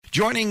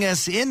Joining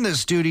us in the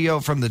studio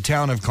from the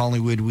town of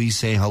Collingwood, we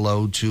say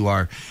hello to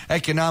our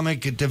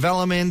economic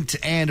development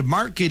and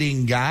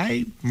marketing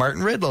guy,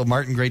 Martin Rydlo.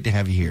 Martin, great to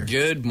have you here.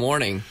 Good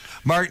morning.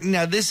 Martin,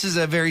 now this is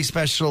a very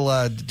special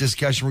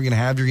discussion we're going to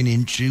have. You're going to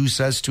introduce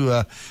us to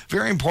a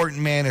very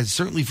important man, and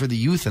certainly for the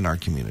youth in our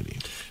community.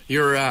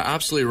 You're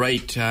absolutely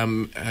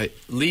right.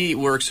 Lee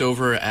works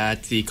over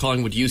at the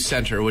Collingwood Youth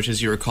Centre, which,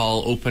 as you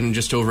recall, opened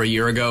just over a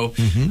year ago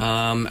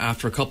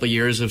after a couple of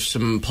years of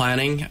some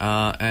planning.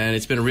 And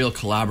it's been a real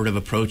collaborative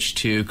approach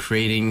to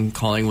creating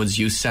Collingwood's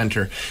Youth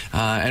Centre.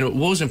 And what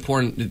was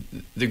important,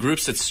 the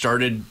groups that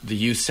started the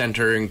Youth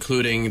Centre,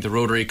 including the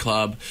Rotary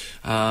Club,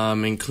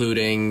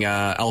 including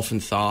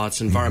Elephant Thoughts,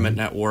 Environment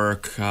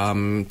Network,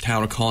 Town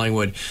of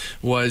Collingwood,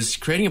 was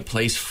creating a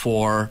place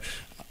for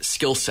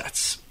skill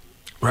sets.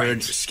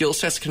 Where skill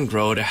sets can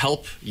grow to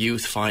help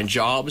youth find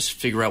jobs,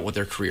 figure out what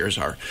their careers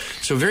are.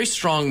 So a very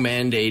strong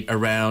mandate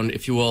around,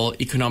 if you will,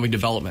 economic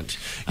development.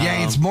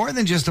 Yeah, it's more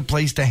than just a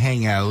place to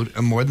hang out,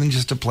 more than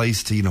just a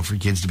place to, for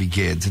kids to be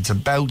kids. It's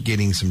about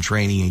getting some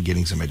training and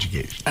getting some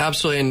education.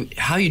 Absolutely, and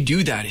how you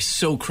do that is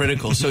so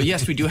critical. So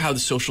yes, we do have the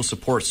social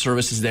support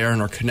services there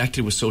and are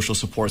connected with social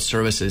support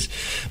services.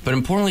 But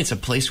importantly, it's a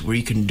place where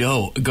you can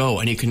go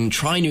and you can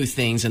try new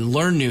things and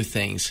learn new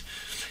things.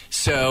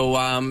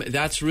 So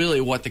that's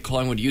really what the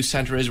Collingwood Youth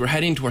Centre is. We're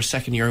heading to our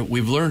second year.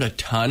 We've learned a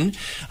ton.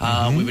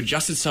 We've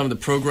adjusted some of the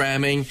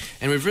programming,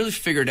 and we've really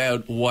figured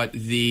out what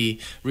the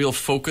real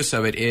focus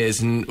of it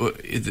is. And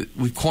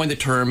we've coined the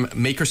term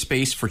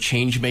makerspace for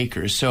change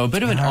makers. So a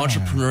bit of an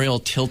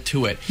entrepreneurial tilt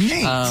to it.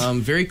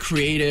 Very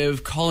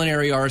creative.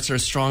 Culinary arts are a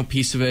strong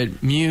piece of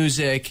it.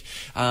 Music,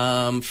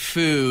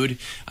 food,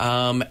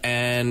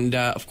 and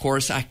of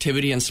course,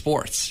 activity and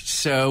sports.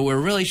 So we're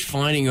really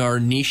finding our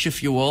niche,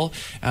 if you will,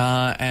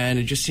 and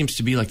it just seems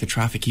to be like the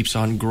traffic keeps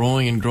on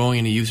growing and growing,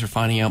 and the youth are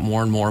finding out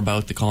more and more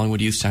about the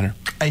Collingwood Youth Centre.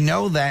 I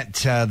know that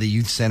the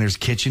Youth Centre's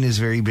kitchen is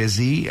very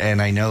busy,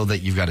 and I know that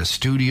you've got a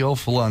studio,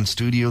 full-on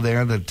studio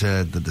there that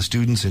the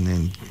students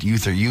and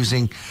youth are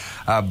using.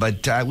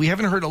 But we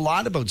haven't heard a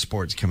lot about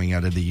sports coming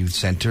out of the Youth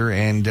Centre,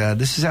 and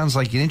this sounds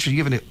like an interest.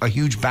 You have a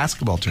huge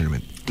basketball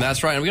tournament.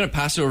 That's right. I'm going to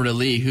pass it over to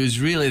Lee,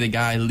 who's really the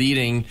guy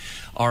leading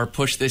our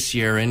push this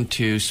year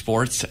into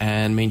sports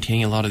and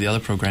maintaining a lot of the other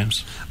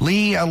programs.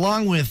 Lee,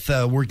 along with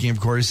working, of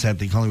course, at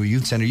the Collingwood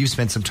Youth Centre, you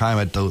spent some time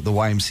at the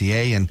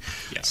YMCA, and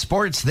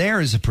sports there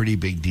is a pretty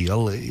big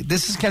deal.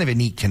 This is kind of a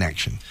neat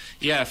connection.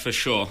 Yeah, for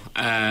sure.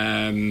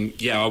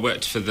 I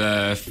worked for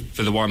the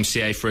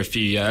YMCA for a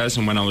few years,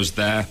 and when I was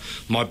there,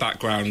 my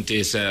background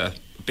is a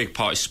big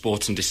part is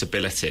sport and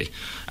disability.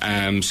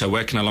 So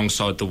working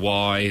alongside the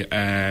Y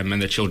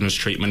and the Children's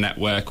Treatment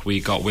Network,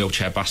 we got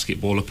wheelchair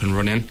basketball up and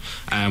running,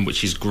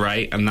 which is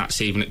great, and that's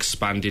even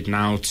expanded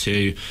now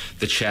to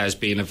the chairs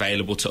being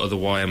available to other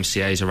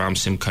YMCAs around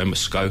Simcoe,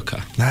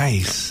 Muskoka.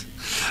 Nice.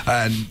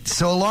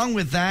 So along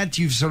with that,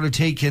 you've sort of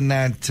taken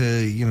that,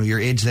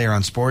 your edge there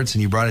on sports,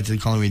 and you brought it to the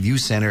Collingwood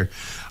Youth Centre.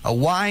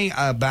 Why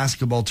a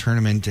basketball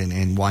tournament,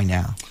 and why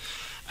now?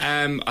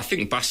 I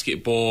think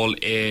basketball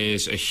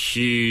is a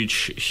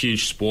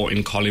huge sport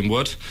in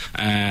Collingwood.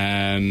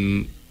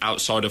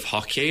 Outside of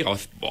hockey,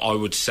 I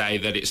would say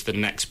that it's the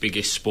next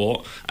biggest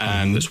sport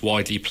that's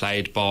widely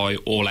played by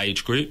all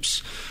age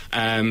groups.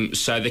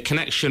 So the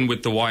connection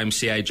with the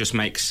YMCA just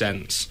makes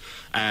sense.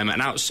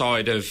 And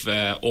outside of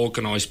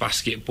organised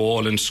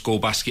basketball and school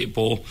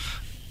basketball,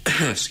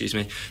 excuse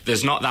me,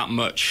 there's not that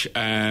much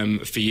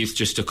for youth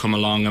just to come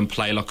along and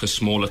play like a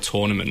smaller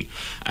tournament.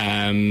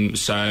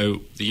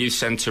 So the Youth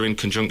Centre, in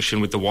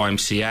conjunction with the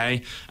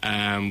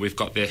YMCA, we've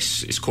got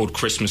this, it's called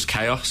Christmas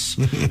Chaos.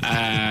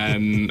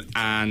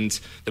 And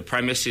the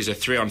premise is a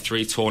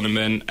 3-on-3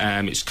 tournament.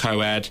 It's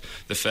co-ed.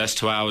 The first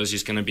 2 hours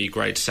is going to be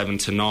grades 7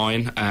 to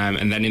 9.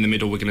 And then in the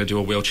middle, we're going to do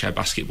a wheelchair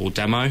basketball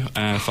demo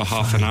for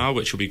half an hour,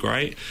 which will be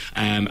great.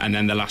 And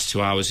then the last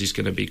 2 hours is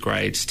going to be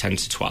grades 10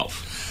 to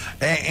 12.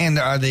 And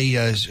are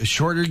they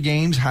shorter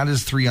games? How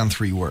does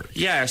 3-on-3 work?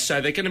 Yeah,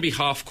 so they're going to be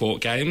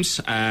half-court games.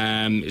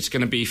 It's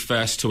going to be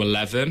 1st to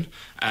 11.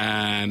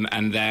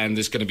 And then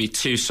there's going to be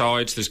 2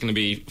 sides. There's going to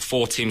be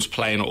 4 teams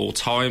playing at all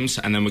times,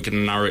 and then we're going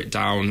to narrow it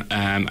down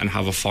and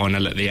have a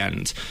final at the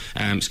end.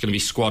 It's going to be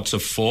squads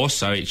of 4,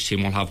 so each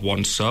team will have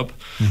 1 sub,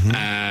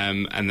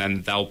 and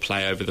then they'll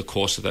play over the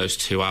course of those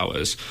 2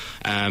 hours.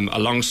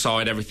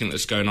 Alongside everything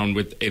that's going on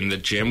in the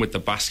gym with the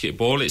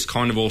basketball, it's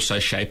kind of also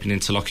shaping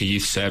into like a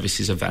youth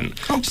services event.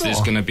 So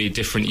there's going to be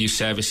different youth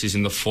services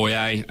in the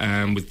foyer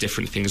with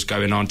different things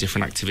going on,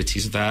 different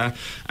activities there.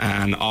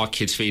 And our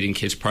Kids Feeding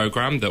Kids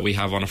programme that we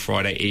have on a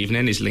Friday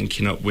evening is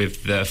linking up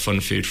with the Fun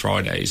Food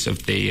Fridays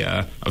of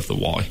the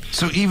Y.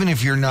 So even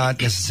if you're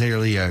not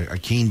necessarily a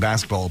keen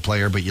basketball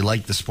player, but you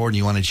like the sport and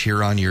you want to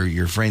cheer on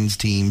your friends'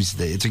 teams,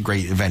 it's a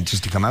great event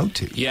just to come out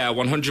to. Yeah,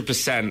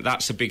 100%.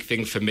 That's a big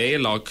thing for me.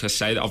 Like I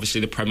say, obviously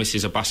the premise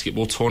is a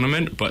basketball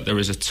tournament, but there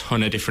is a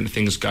ton of different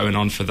things going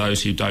on for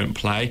those who don't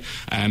play,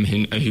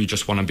 who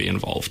just want to be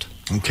involved.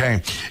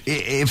 Okay.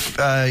 If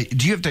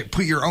do you have to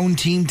put your own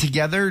team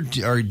together,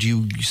 or do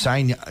you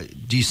sign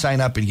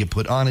up and get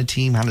put on a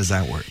team? How does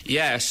that work?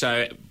 Yeah,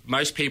 so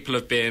most people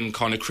have been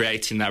kind of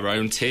creating their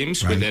own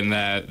teams within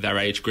their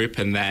age group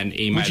and then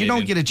emailing. Which you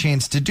don't get a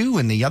chance to do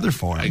in the other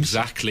forums.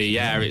 Exactly,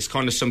 yeah. It's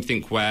kind of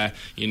something where,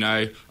 you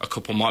know, a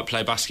couple might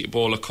play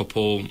basketball, a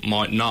couple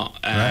might not,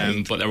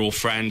 but they're all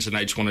friends and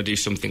they just want to do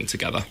something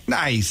together.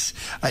 Nice.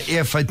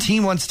 If a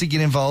team wants to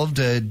get involved,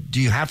 do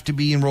you have to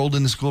be enrolled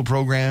in the school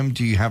program?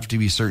 Do you have to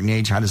be a certain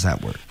age? How does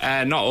that work?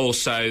 Not all.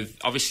 So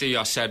obviously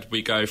I said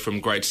we go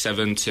from grade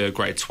 7 to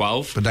grade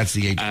 12. But that's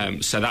the age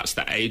group. So that's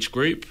the age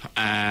group.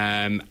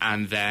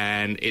 And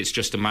then it's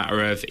just a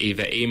matter of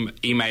either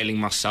emailing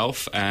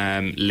myself,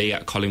 Lee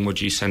at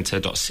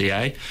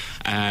collingwoodyouthcentre.ca,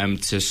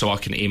 so I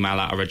can email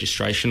out a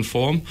registration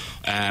form,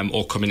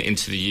 or coming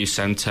into the youth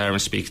centre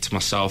and speaking to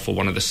myself or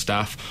one of the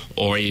staff,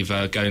 or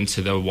either going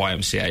to the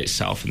YMCA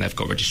itself and they've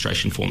got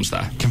registration forms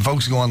there. Can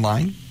folks go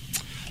online?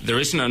 There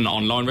isn't an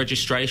online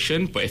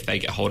registration, but if they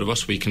get hold of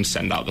us, we can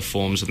send out the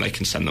forms and they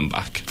can send them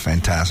back.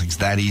 Fantastic. It's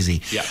that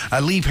easy. Yeah.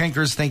 Lea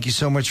Pankhurst, thank you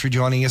so much for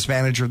joining us,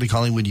 manager of the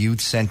Collingwood Youth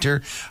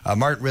Centre.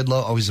 Martin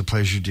Rydlo, always a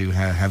pleasure to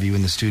have you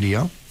in the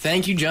studio.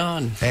 Thank you,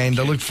 John. And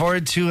I look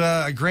forward to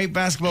a great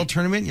basketball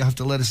tournament. You'll have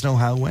to let us know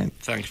how it went.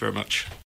 Thank you very much.